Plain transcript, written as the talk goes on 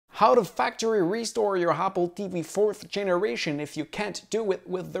how to factory restore your Apple TV 4th generation if you can't do it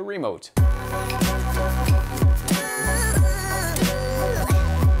with the remote.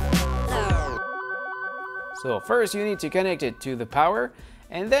 So first you need to connect it to the power,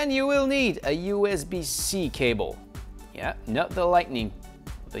 and then you will need a USB-C cable. Yeah, not the Lightning,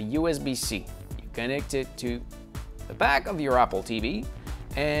 the USB-C. You connect it to the back of your Apple TV,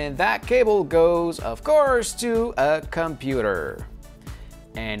 and that cable goes, of course, to a computer.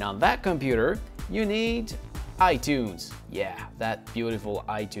 And on that computer, you need iTunes. Yeah, that beautiful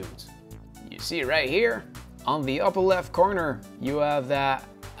iTunes. You see right here, on the upper left corner, you have that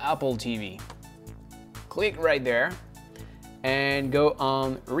Apple TV. Click right there and go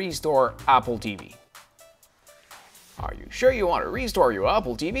on Restore Apple TV. Are you sure you want to restore your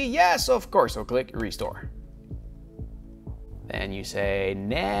Apple TV? Yes, of course, so click Restore. Then you say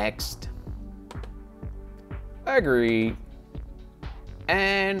Next, Agree,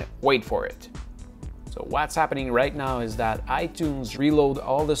 and wait for it. So what's happening right now is that iTunes reload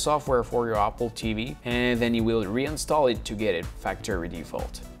all the software for your Apple TV, and then you will reinstall it to get it factory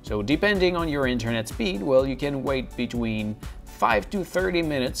default. So depending on your internet speed, well, you can wait between 5 to 30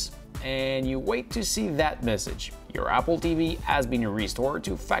 minutes, and you wait to see that message. Your Apple TV has been restored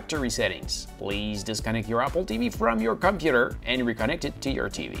to factory settings. Please disconnect your Apple TV from your computer and reconnect it to your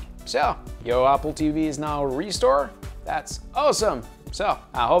TV. So, your Apple TV is now restored. That's awesome. So,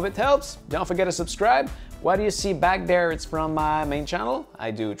 I hope it helps. Don't forget to subscribe. What do you see back there? It's from my main channel.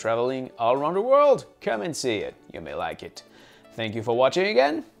 I do traveling all around the world. Come and see it. You may like it. Thank you for watching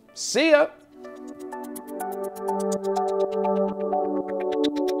again. See ya!